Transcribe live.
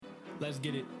Let's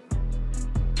get it.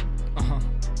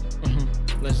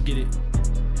 Let's get it.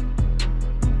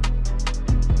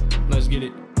 Let's get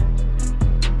it.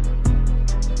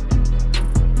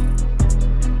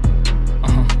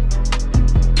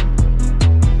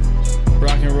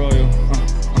 Rockin' Royal,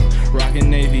 rockin'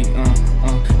 Navy,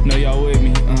 know y'all with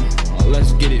me,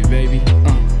 let's get it, baby,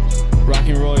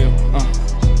 rockin' Royal,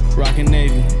 rockin'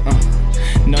 Navy,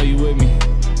 know you with me,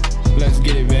 let's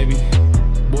get it, baby.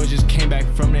 Boys just came back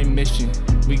from their mission,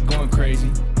 we going crazy.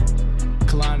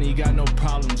 Kalani, you got no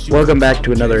problems. Welcome back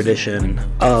to another edition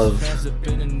of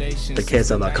the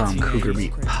KSL.com Cougar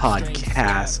Beat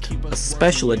podcast, a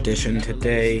special edition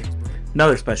today,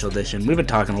 another special edition. We've been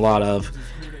talking a lot of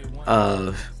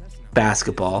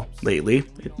basketball lately.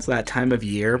 It's that time of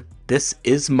year. This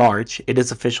is March. It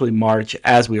is officially March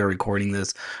as we are recording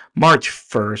this. March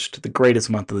 1st, the greatest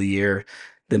month of the year,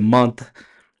 the month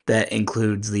that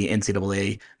includes the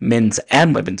NCAA men's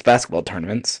and women's basketball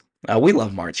tournaments. We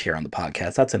love March here on the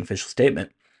podcast. That's an official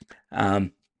statement.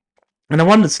 And I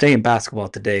wanted to stay in basketball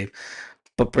today,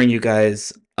 but bring you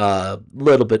guys a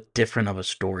little bit different of a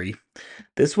story.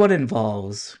 This one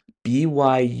involves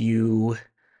BYU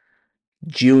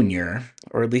junior,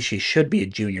 or at least she should be a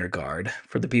junior guard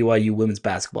for the BYU women's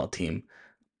basketball team,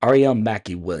 Arielle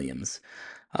Mackey-Williams.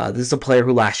 This is a player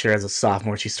who last year as a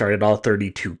sophomore, she started all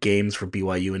 32 games for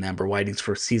BYU in Amber Whiting's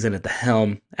first season at the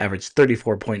helm, averaged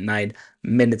 34.9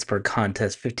 minutes per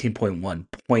contest, 15.1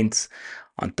 points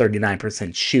on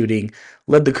 39% shooting,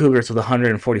 led the Cougars with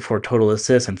 144 total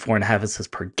assists and 4.5 assists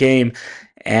per game,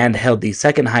 and held the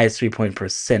second highest three-point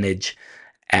percentage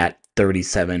at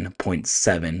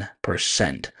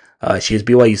 37.7%. She is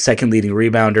BYU's second leading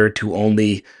rebounder to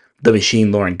only the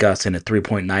machine Lauren Gustin at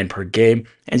 3.9 per game,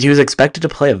 and she was expected to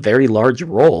play a very large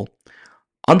role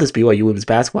on this BYU women's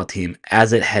basketball team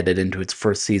as it headed into its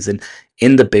first season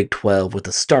in the Big 12 with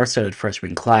a star-studded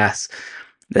freshman class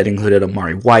that included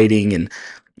Amari Whiting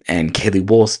and Kaylee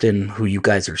Woolston, who you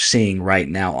guys are seeing right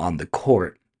now on the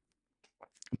court.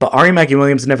 But Arielle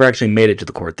Mackey-Williams never actually made it to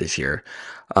the court this year.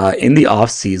 In the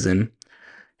offseason,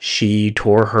 she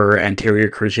tore her anterior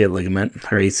cruciate ligament,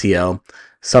 her ACL,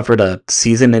 suffered a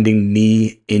season-ending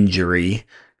knee injury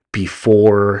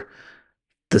before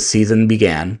the season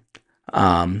began,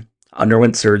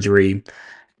 underwent surgery,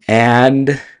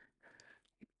 and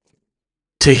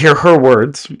to hear her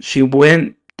words, she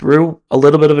went through a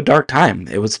little bit of a dark time.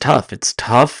 It was tough. It's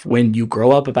tough when you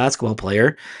grow up a basketball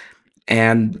player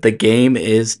and the game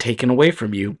is taken away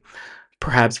from you,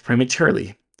 perhaps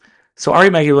prematurely. So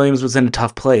Arielle Mackey-Williams was in a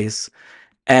tough place,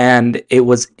 and it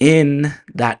was in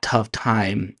that tough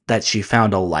time that she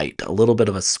found a light, a little bit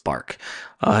of a spark.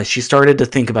 She started to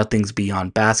think about things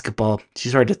beyond basketball. She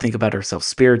started to think about herself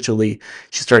spiritually.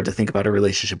 She started to think about her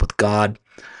relationship with God.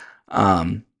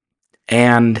 And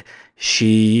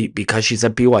because she's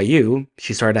at BYU,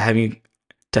 she started having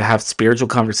to have spiritual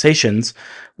conversations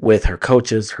with her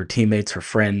coaches, her teammates, her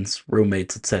friends,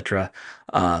 roommates, etc.,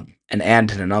 an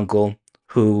aunt and an uncle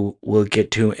who we'll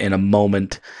get to in a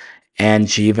moment.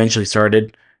 And she eventually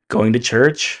started going to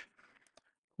church,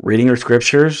 reading her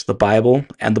scriptures, the Bible,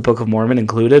 and the Book of Mormon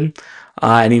included.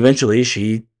 And eventually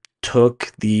she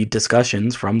took the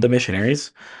discussions from the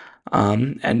missionaries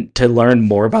and to learn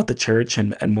more about the church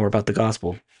and more about the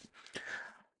gospel.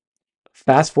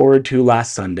 Fast forward to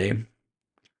last Sunday,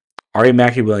 Arielle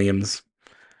Mackey-Williams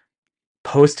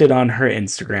posted on her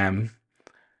Instagram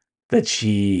that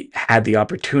she had the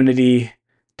opportunity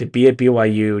to be at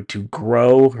BYU, to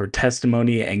grow her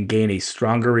testimony and gain a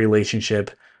stronger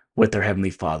relationship with their Heavenly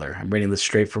Father. I'm reading this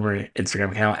straight from her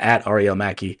Instagram account, at Arielle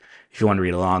Mackey, if you want to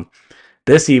read along.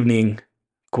 This evening,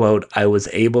 quote, I was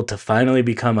able to finally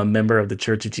become a member of the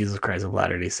Church of Jesus Christ of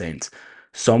Latter-day Saints.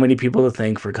 So many people to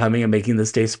thank for coming and making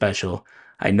this day special.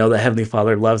 I know that Heavenly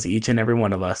Father loves each and every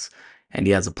one of us, and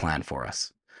He has a plan for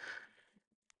us.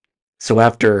 So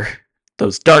after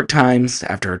those dark times,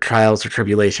 after her trials, her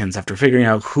tribulations, after figuring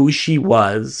out who she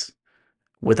was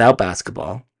without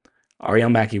basketball,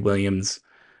 Arielle Mackey-Williams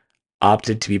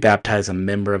opted to be baptized a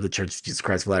member of the Church of Jesus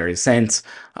Christ of Latter-day Saints,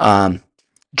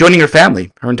 joining her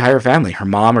family, her entire family, her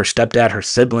mom, her stepdad, her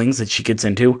siblings that she gets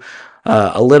into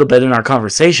a little bit in our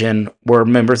conversation were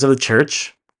members of the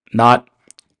church, not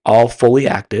all fully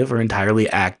active or entirely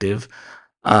active,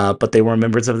 but they were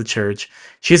members of the church.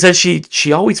 She said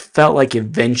she always felt like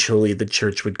eventually the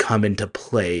church would come into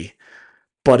play,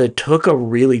 but it took a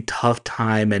really tough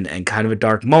time and kind of a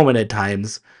dark moment at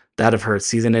times, that of her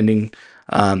season-ending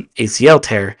ACL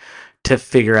tear, to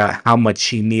figure out how much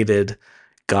she needed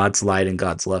God's light and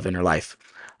God's love in her life.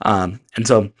 And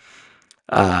so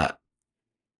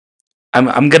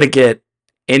I'm going to get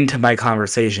into my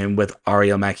conversation with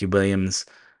Arielle Mackey-Williams,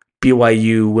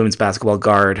 BYU women's basketball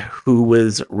guard who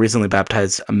was recently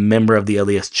baptized, a member of the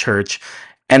LDS Church.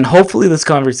 And hopefully this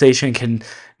conversation can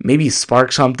maybe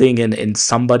spark something in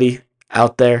somebody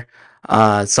out there,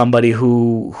 somebody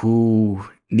who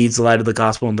needs the light of the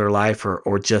gospel in their life,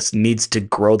 or just needs to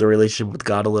grow their relationship with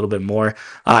God a little bit more.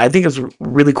 I think it's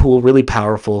really cool, really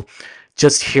powerful,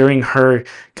 just hearing her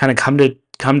kind of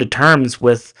come to terms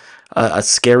with a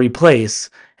scary place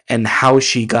and how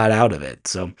she got out of it.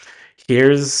 So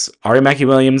here's Arielle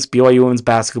Mackey-Williams, BYU women's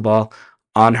basketball,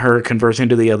 on her conversion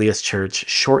to the LDS Church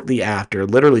shortly after,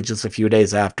 literally just a few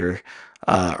days after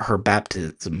her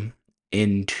baptism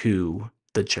into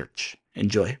the church.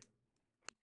 Enjoy.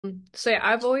 So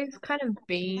I've always kind of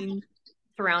been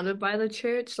surrounded by the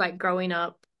church, like growing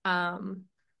up.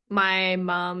 My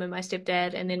mom and my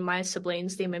stepdad, and then my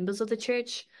siblings, they're members of the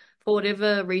church for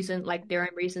whatever reason, like their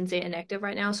own reasons, they're inactive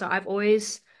right now. So I've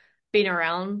always been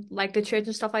around like the church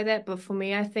and stuff like that. But for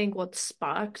me, I think what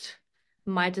sparked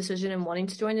my decision in wanting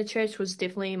to join the church was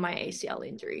definitely my ACL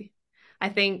injury. I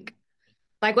think,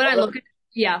 like when Oh, I look really? at,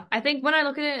 yeah, I think when I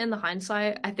look at it in the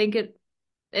hindsight, I think it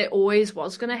always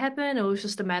was going to happen. It was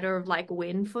just a matter of like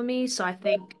when for me. So I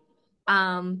think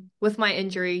with my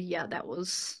injury, yeah, that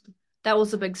was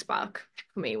a big spark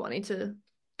for me wanting to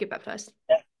get baptized.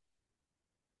 Yeah.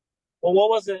 Well, what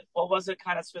was it? What was it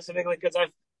kind of specifically? Because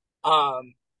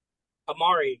um,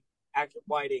 Amari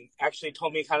Whiting actually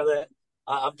told me kind of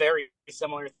a very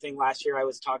similar thing last year. I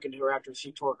was talking to her after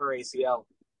she tore her ACL,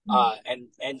 Mhm.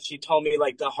 and she told me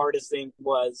like the hardest thing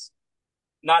was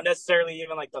not necessarily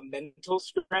even like the mental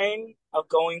strain of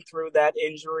going through that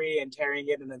injury and tearing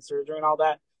it and then surgery and all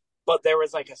that, but there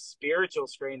was like a spiritual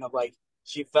strain of like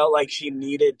she felt like she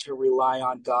needed to rely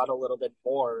on God a little bit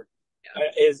more.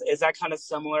 Yeah. Is that kind of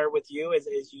similar with you? Is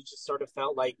you just sort of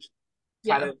felt like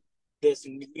kind Yeah. of this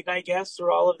need, I guess,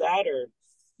 through all of that, or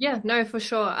Yeah, no, for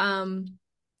sure.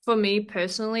 For me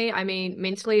personally, I mean,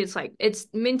 mentally, it's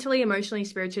mentally, emotionally,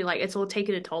 spiritually, like it's all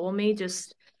taken a toll on me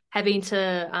just having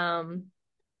to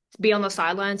be on the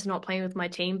sidelines and not playing with my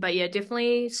team. But yeah,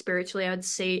 definitely spiritually, I would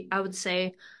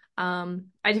say I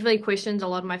definitely questioned a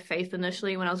lot of my faith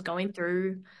initially when I was going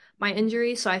through my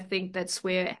injury. So I think that's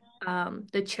where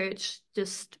the church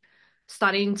just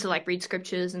starting to like read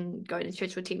scriptures and going to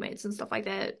church with teammates and stuff like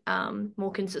that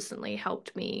more consistently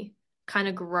helped me kind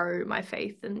of grow my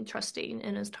faith and trusting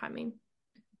in his timing.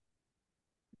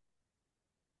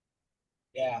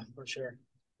 yeah, for sure.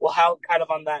 Well, how kind of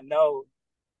on that note,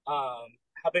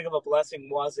 how big of a blessing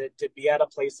was it to be at a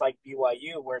place like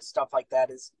BYU where stuff like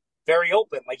that is very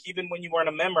open? Like even when you weren't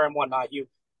a member and whatnot, you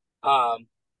I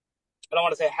don't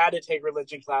want to say had to take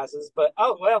religion classes, but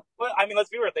well, I mean, let's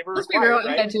be real, they were Let's be real, required, I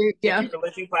right? had to, yeah. Taking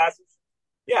religion classes.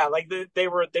 Yeah, like they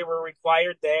were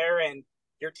required there, and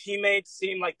your teammates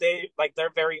seem like they're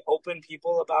very open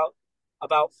people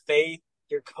about faith.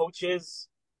 Your coaches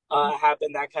have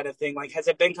been that kind of thing. Like, has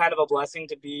it been kind of a blessing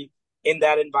to be in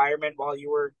that environment while you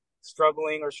were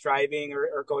struggling or striving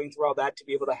or going through all that to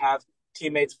be able to have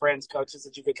teammates, friends, coaches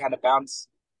that you could kind of bounce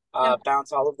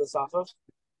all of this off of?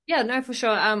 Yeah, no, for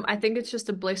sure. I think it's just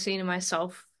a blessing in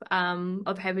myself,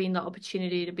 of having the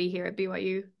opportunity to be here at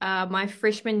BYU. My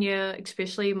freshman year,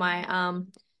 especially my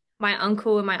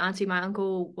uncle and my auntie, my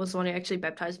uncle was the one who actually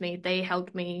baptized me. They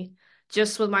helped me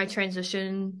just with my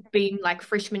transition. Being like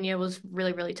freshman year was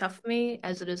really, really tough for me,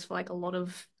 as it is for like a lot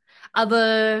of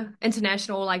other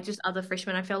international, like just other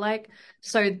freshmen, I feel like.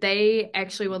 So they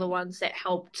actually were the ones that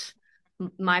helped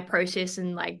my process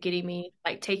and like getting me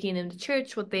like taking them to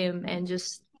church with them and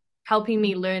just helping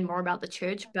me learn more about the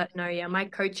church. But no, yeah, my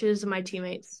coaches and my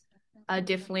teammates are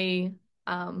definitely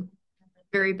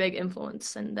very big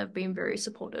influence, and they've been very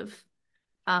supportive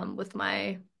with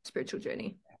my spiritual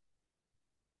journey.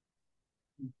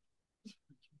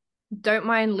 Don't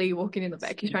mind Lee walking in the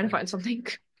back. He's trying to find something.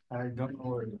 I don't know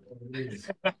where it is.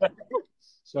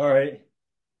 Sorry.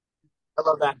 I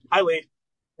love that. Hi, Lee.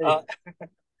 Uh, Hey,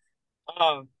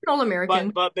 um, All but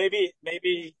American.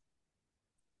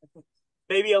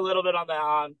 maybe a little bit on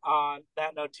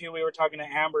that note too. We were talking to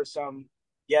Amber some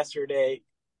yesterday,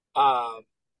 um,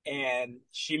 and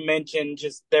she mentioned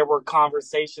just there were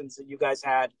conversations that you guys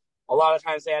had. A lot of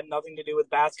times they had nothing to do with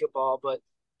basketball, but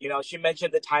she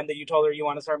mentioned the time that you told her you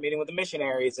want to start meeting with the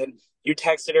missionaries, and you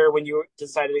texted her when you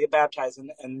decided to get baptized,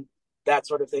 and that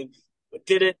sort of thing.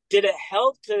 Did it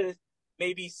help to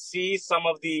maybe see some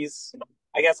of these,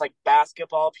 I guess, like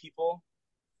basketball people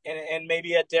and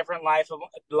maybe a different light,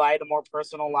 a more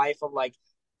personal life of like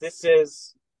this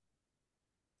is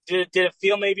did it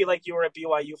feel maybe like you were at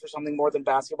BYU for something more than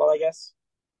basketball, I guess,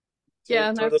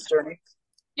 Yeah, through no, this journey?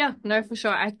 Yeah, no, for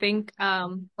sure. I think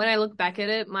when I look back at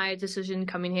it, my decision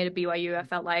coming here to BYU, I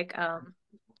felt like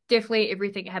definitely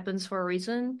everything happens for a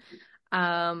reason.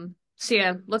 So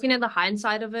yeah, looking at the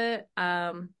hindsight of it,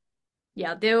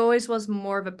 yeah, there always was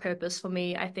more of a purpose for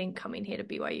me, I think, coming here to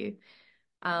BYU,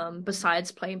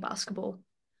 besides playing basketball.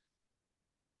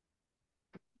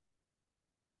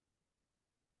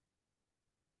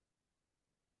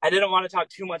 I didn't want to talk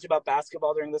too much about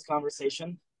basketball during this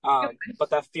conversation, Yep. but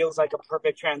that feels like a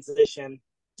perfect transition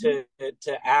to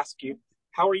ask you,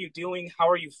 how are you doing? How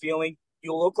are you feeling?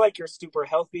 You look like you're super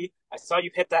healthy. I saw you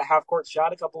hit that half court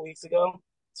shot a couple weeks ago,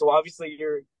 so obviously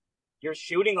you're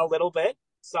shooting a little bit,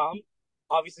 some.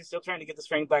 Obviously, still trying to get the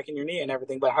strength back in your knee and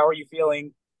everything. But how are you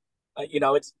feeling?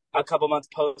 It's a couple months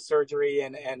post surgery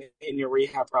and in your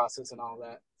rehab process and all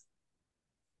that.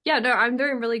 Yeah, no, I'm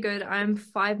doing really good. I'm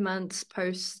 5 months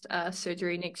post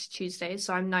surgery next Tuesday,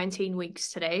 so I'm 19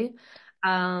 weeks today.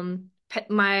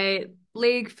 My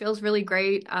leg feels really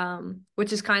great,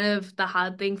 which is kind of the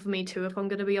hard thing for me too, if I'm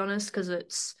gonna be honest,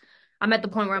 because I'm at the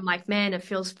point where I'm like, man, it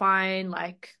feels fine.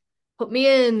 Like, put me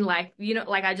in, like,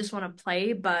 like I just want to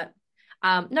play. But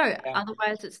no, Yeah.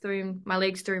 otherwise my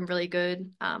leg's doing really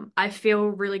good. I feel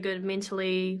really good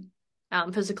mentally,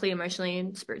 physically, emotionally,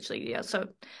 and spiritually. Yeah, so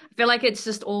I feel like it's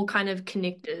just all kind of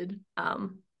connected,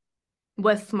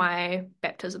 with my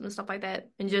baptism and stuff like that,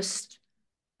 and just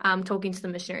talking to the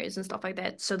missionaries and stuff like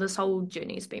that. So this whole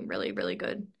journey has been really, really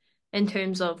good in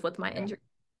terms of with my Yeah. injury.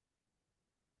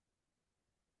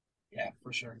 Yeah,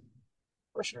 for sure.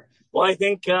 For sure. Well, I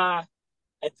think that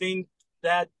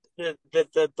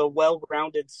the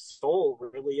well-rounded soul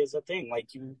really is a thing. Like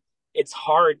it's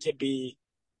hard to be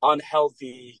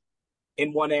unhealthy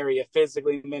in one area,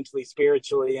 physically, mentally,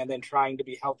 spiritually, and then trying to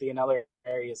be healthy in other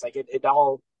areas. Like it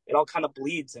all kind of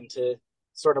bleeds into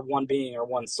sort of one being or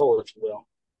one soul, if you will,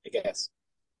 I guess.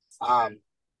 Um,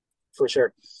 for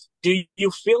sure. Do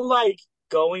you feel like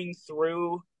going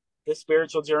through the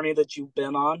spiritual journey that you've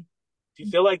been on, do you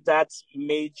feel like that's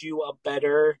made you a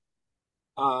better,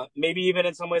 maybe even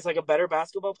in some ways like a better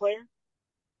basketball player?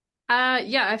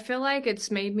 Yeah, I feel like it's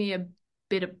made me a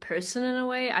better person in a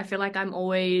way. I feel like I'm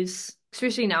always,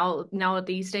 especially now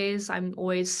these days, I'm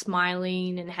always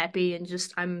smiling and happy and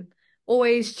just I'm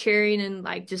always cheering and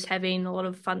like just having a lot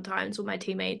of fun times with my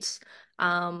teammates,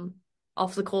 um,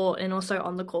 off the court and also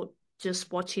on the court,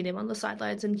 just watching them on the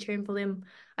sidelines and cheering for them.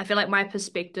 I feel like my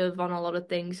perspective on a lot of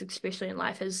things, especially in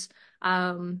life, has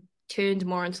turned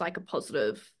more into like a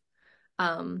positive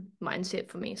mindset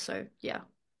for me. So yeah.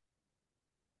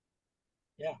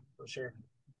 Yeah, for sure.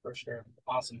 For sure.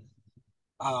 Awesome.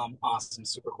 Awesome.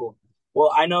 Super cool.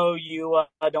 Well, I know you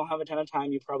don't have a ton of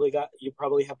time. You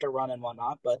probably have to run and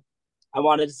whatnot, but I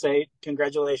wanted to say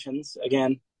congratulations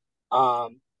again.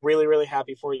 Really, really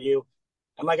happy for you.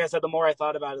 And like I said, the more I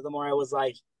thought about it, the more I was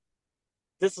like,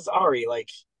 this is Ari. Like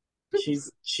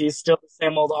she's still the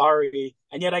same old Ari,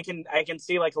 and yet I can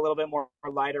see like a little bit more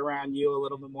light around you, a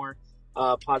little bit more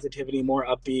positivity, more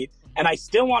upbeat. And I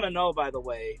still want to know, by the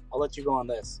way, I'll let you go on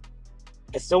this.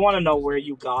 I still want to know where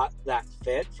you got that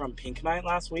fit from Pink Night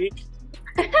last week.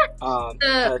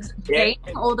 The game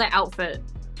or the outfit?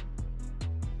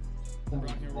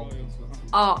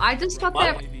 Oh, I just got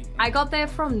that. I got that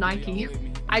from Nike.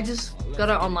 I just got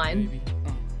it online.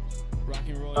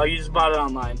 Oh, you just bought it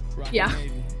online? Yeah,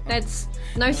 that's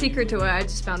no secret to it. I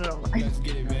just found it online.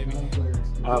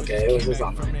 Okay, it was just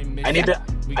online.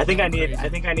 I think I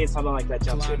need something like that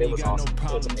jumpsuit. It was awesome.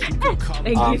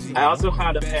 It was amazing. I also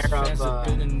found a pair of I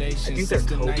think they're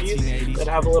Kobe's that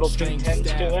have a little pink tinge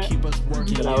to it.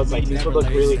 And I was like, these would look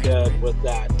really good with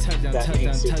that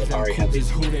pink suit that Ari had.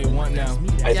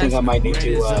 I think I might need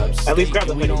to at least grab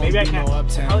the hoodie. Maybe I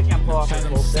probably can't pull off the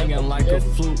whole thing. But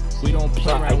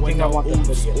I think I want the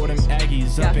hoodie.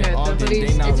 Yeah, no, the hoodies,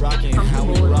 it's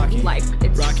comfortable and like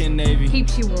it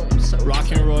keeps you warm. So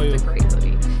Rockin' Royal. it's a great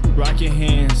hoodie. Rock your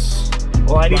hands.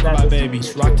 Well, I need Rock that by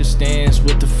babies, rock the stands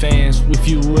with the fans. If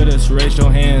you with us, raise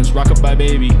your hands. Rock up by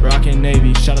baby, rockin'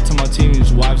 Navy. Shout out to my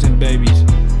teams, wives and babies.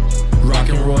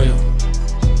 Rockin' Royal,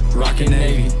 rockin'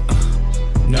 Navy.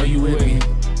 Know you with me?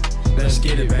 Let's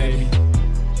get it, baby.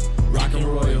 Rockin'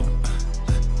 Royal,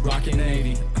 rockin'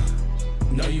 Navy.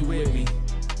 Know you with me?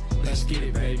 Let's get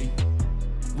it, baby.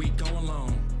 We go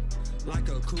along like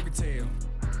a cougar tail.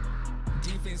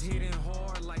 Defense hitting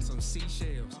hard like some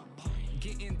seashells.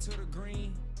 Get into the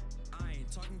green, I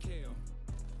ain't talking kale.